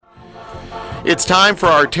It's time for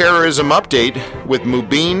our terrorism update with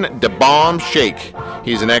Mubin the Bomb Sheikh.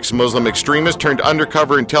 He's an ex-Muslim extremist turned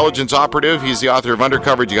undercover intelligence operative. He's the author of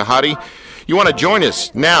Undercover Jihadi. You want to join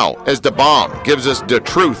us now as the bomb gives us the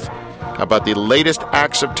truth about the latest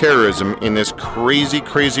acts of terrorism in this crazy,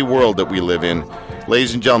 crazy world that we live in.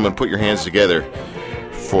 Ladies and gentlemen, put your hands together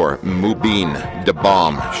for Mubin the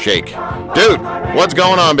Bomb Sheikh. Dude, what's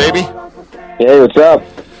going on, baby? Hey, what's up?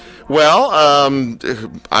 Well, I'm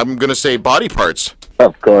going to say body parts.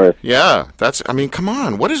 Of course. Yeah, come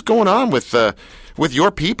on. What is going on with your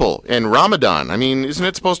people in Ramadan? I mean, isn't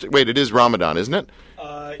it supposed to... Wait, it is Ramadan, isn't it?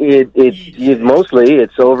 Mostly,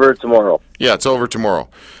 it's over tomorrow. Yeah, it's over tomorrow.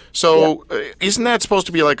 So, Isn't that supposed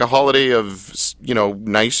to be like a holiday of,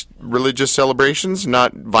 nice religious celebrations,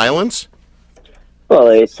 not violence? Well,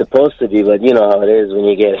 it's supposed to be, but you know how it is when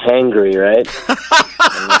you get hangry, right?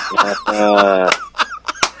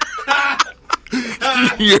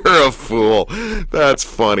 You're a fool. That's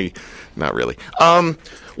funny. Not really.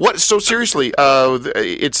 So seriously,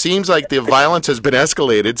 it seems like the violence has been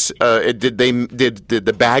escalated. Did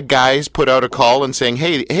the bad guys put out a call and saying,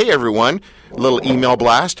 hey everyone, a little email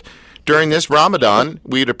blast? During this Ramadan,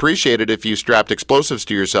 we'd appreciate it if you strapped explosives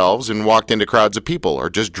to yourselves and walked into crowds of people, or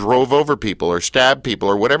just drove over people, or stabbed people,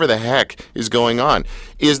 or whatever the was going on.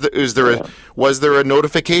 Was there a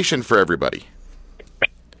notification for everybody?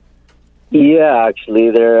 Yeah, actually,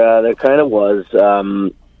 there kind of was.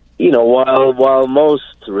 While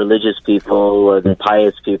most religious people and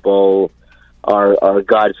pious people are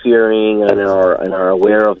God-fearing and are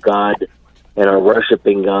aware of God and are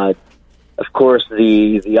worshiping God, of course,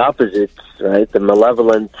 the opposites, right? The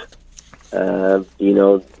malevolent,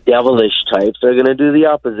 devilish types are going to do the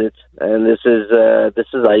opposite, and this is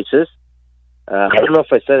ISIS. I don't know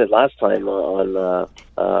if I said it last time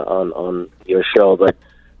on your show, but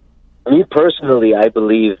me personally, I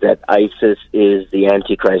believe that ISIS is the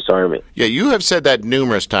Antichrist army. Yeah, you have said that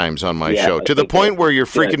numerous times on my show, to the point where you're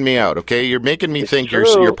freaking me out, okay? You're making me think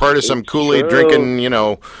you're part of some Kool-Aid drinking,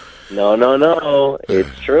 No.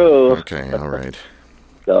 It's true. Okay, all right.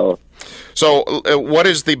 So, what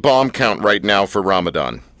is the bomb count right now for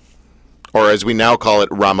Ramadan? Or as we now call it,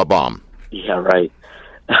 Ramabomb. Yeah, right.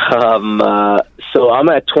 So I'm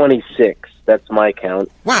at 26. That's my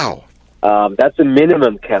count. Wow. That's a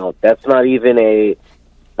minimum count. That's not even I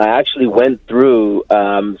actually went through,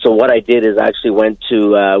 so what I did is I actually went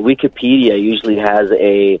to, Wikipedia usually has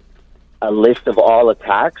a list of all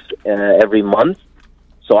attacks every month.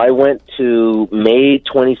 So I went to May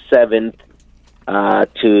 27th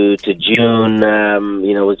to June,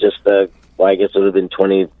 it was just I guess it would have been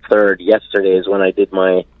 23rd. Yesterday is when I did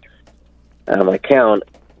my count.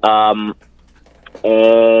 And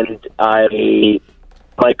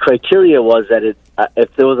my criteria was that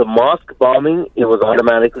if there was a mosque bombing, it was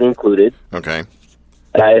automatically included. Okay.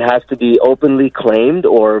 It has to be openly claimed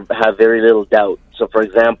or have very little doubt. So, for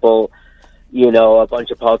example, a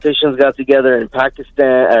bunch of politicians got together in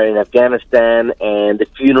Pakistan or in Afghanistan, and the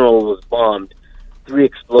funeral was bombed. 3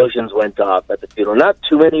 explosions went off at the funeral. Not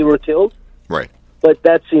too many were killed. Right. But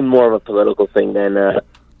that seemed more of a political thing than...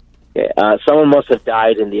 someone must have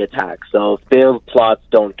died in the attack. So failed plots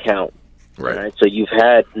don't count. Right. So you've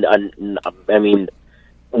had,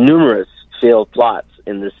 numerous failed plots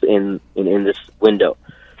in this this window,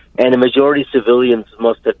 and the majority of civilians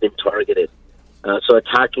must have been targeted. So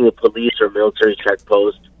attacking a police or military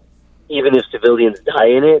checkpost, even if civilians die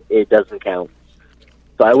in it, it doesn't count.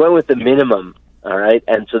 So I went with the minimum. All right,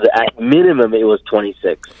 and so at minimum it was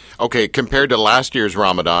 26. Okay, compared to last year's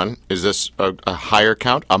Ramadan, is this a higher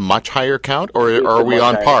count, a much higher count, or are we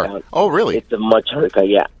on par? Count. Oh, really? It's a much higher count,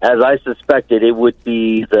 yeah. As I suspected, it would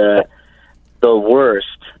be the worst,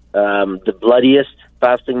 the bloodiest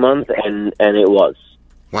fasting month, and it was.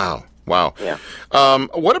 Wow. Yeah.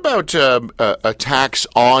 What about attacks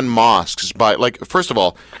on mosques by, first of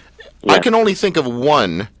all, I can only think of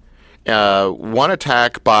one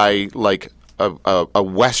attack by, a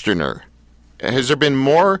Westerner.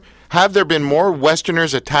 Have there been more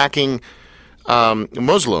Westerners attacking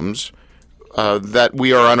Muslims that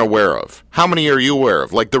we are unaware of? How many are you aware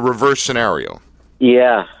of? Like the reverse scenario?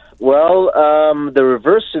 Yeah. Well, the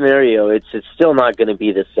reverse scenario, it's still not going to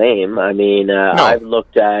be the same. I mean, No. I've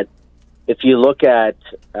looked at, if you look at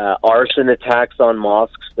arson attacks on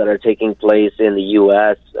mosques that are taking place in the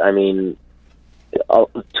U.S.,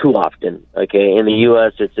 too often. Okay, in the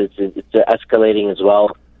U.S., it's escalating as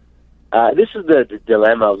well. This is the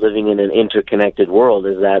dilemma of living in an interconnected world.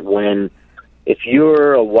 Is that if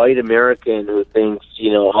you're a white American who thinks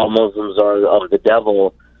all Muslims are of the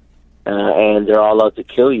devil and they're all out to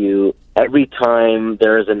kill you, every time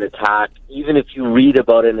there is an attack, even if you read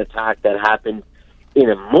about an attack that happened in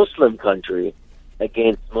a Muslim country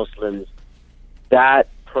against Muslims, that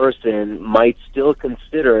person might still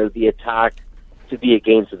consider the attack to be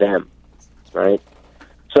against them, right?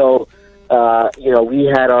 So, we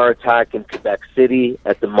had our attack in Quebec City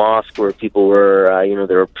at the mosque where people were,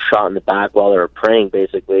 they were shot in the back while they were praying,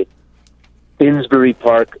 basically. Finsbury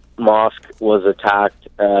Park Mosque was attacked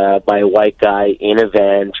by a white guy in a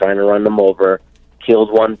van trying to run them over,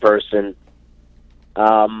 killed one person,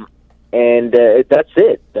 and that's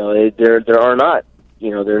it. There are not,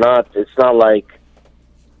 they're not. It's not like,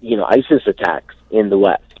 ISIS attacks in the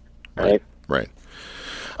West, right? Right.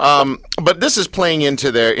 But this is playing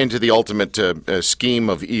into the ultimate scheme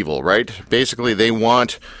of evil, right? Basically, they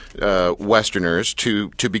want Westerners to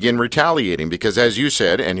begin retaliating because, as you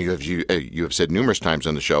said, and you have said numerous times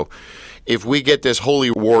on the show, if we get this holy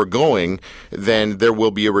war going, then there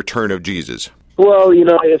will be a return of Jesus. Well,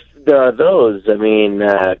 if there are those,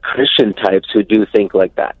 Christian types who do think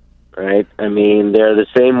like that, right? They're the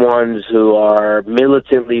same ones who are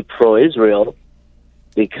militantly pro-Israel,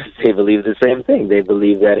 because they believe the same thing. They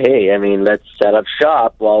believe that, hey, let's set up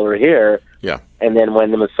shop while we're here. Yeah. And then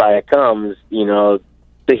when the Messiah comes, the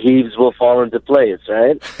heaves will fall into place,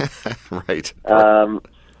 right? Right.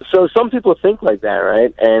 So some people think like that,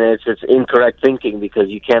 right? And it's just incorrect thinking because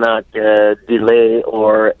you cannot delay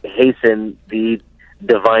or hasten the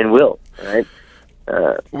divine will, right?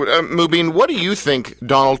 Mubin, what do you think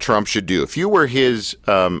Donald Trump should do? If you were his...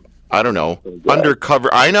 undercover.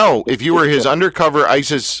 I know. If you were his undercover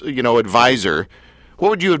ISIS, advisor, what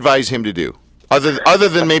would you advise him to do? Other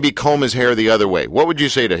than maybe comb his hair the other way, what would you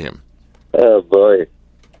say to him? Oh boy.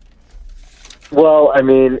 Well,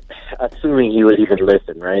 assuming he would even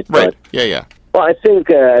listen, right? Right. Yeah. Well, I think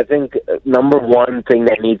number one thing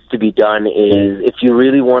that needs to be done is if you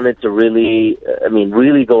really wanted to really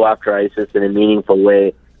go after ISIS in a meaningful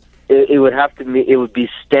way, it would be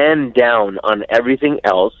stand down on everything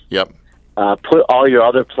else. Yep. Put all your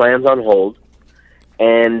other plans on hold,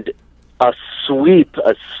 and a sweep,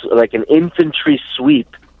 like an infantry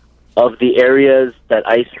sweep of the areas that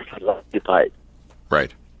ISIS has occupied.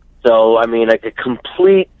 Right. So, like a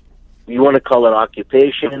complete, you want to call it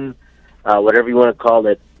occupation, whatever you want to call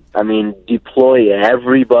it. Deploy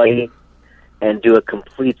everybody and do a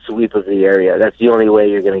complete sweep of the area. That's the only way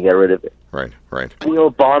you're going to get rid of it. Right.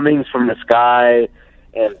 Bombings from the sky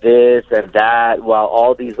and this and that, while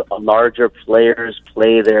all these larger players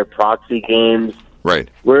play their proxy games. Right.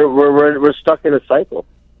 We're stuck in a cycle.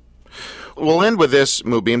 We'll end with this,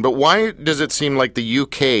 Mubin, but why does it seem like the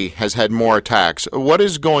UK has had more attacks? What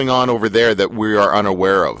is going on over there that we are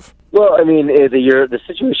unaware of? Well, the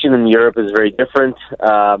situation in Europe is very different.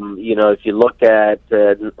 If you look at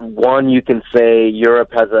one, you can say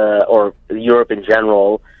Europe has or Europe in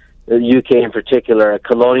general, the UK in particular, a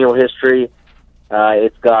colonial history.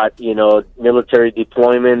 It's got military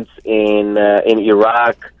deployments in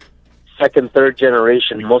Iraq, second, third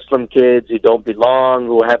generation Muslim kids who don't belong,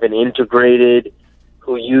 who haven't integrated,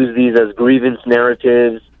 who use these as grievance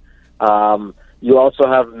narratives. You also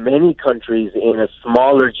have many countries in a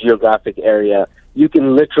smaller geographic area. You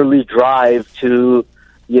can literally drive to,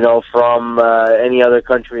 from any other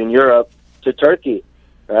country in Europe to Turkey,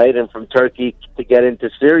 right? And from Turkey to get into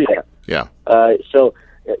Syria. Yeah. So,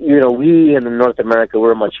 we in North America,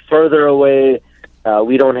 we're much further away.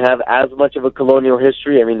 We don't have as much of a colonial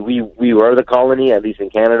history. We were the colony, at least in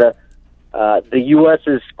Canada. The U.S.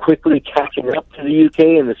 is quickly catching up to the UK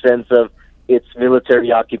in the sense of its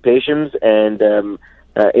military occupations and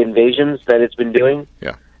invasions that it's been doing.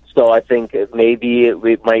 Yeah. So I think maybe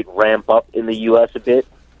it might ramp up in the U.S. a bit.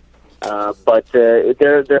 But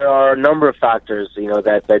there are a number of factors,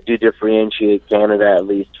 that do differentiate Canada, at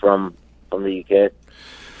least from the UK.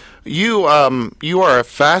 You are a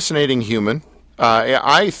fascinating human.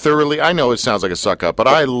 I know it sounds like a suck up, but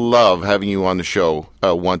I love having you on the show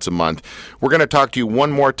once a month. We're going to talk to you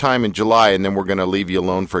one more time in July, and then we're going to leave you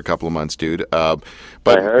alone for a couple of months, dude. But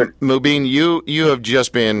Mubin, you have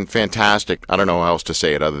just been fantastic. I don't know how else to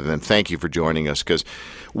say it other than thank you for joining us, because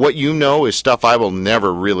what you know is stuff I will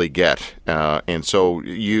never really get. And so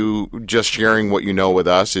you just sharing what you know with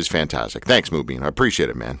us is fantastic. Thanks, Mubin. I appreciate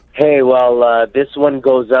it, man. Hey, well, this one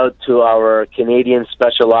goes out to our Canadian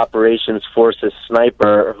Special Operations Forces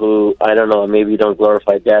sniper who, I don't know, maybe don't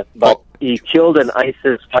glorify death, but he killed an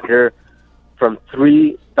ISIS fighter from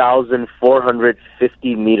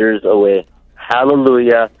 3,450 meters away.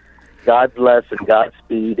 Hallelujah. God bless and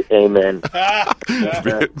Godspeed. Amen.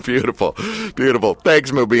 Beautiful.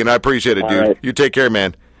 Thanks, Mubin. I appreciate it, dude. Right. You take care,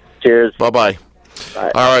 man. Cheers. Bye-bye.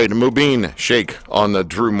 Bye. All right, Mubin Sheikh on the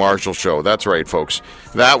Drew Marshall Show. That's right, folks.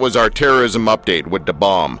 That was our terrorism update with the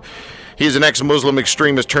bomb. He's an ex-Muslim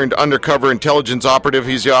extremist turned undercover intelligence operative.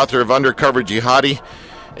 He's the author of Undercover Jihadi,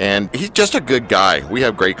 and he's just a good guy. We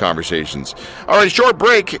have great conversations. All right, short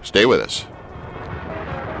break. Stay with us.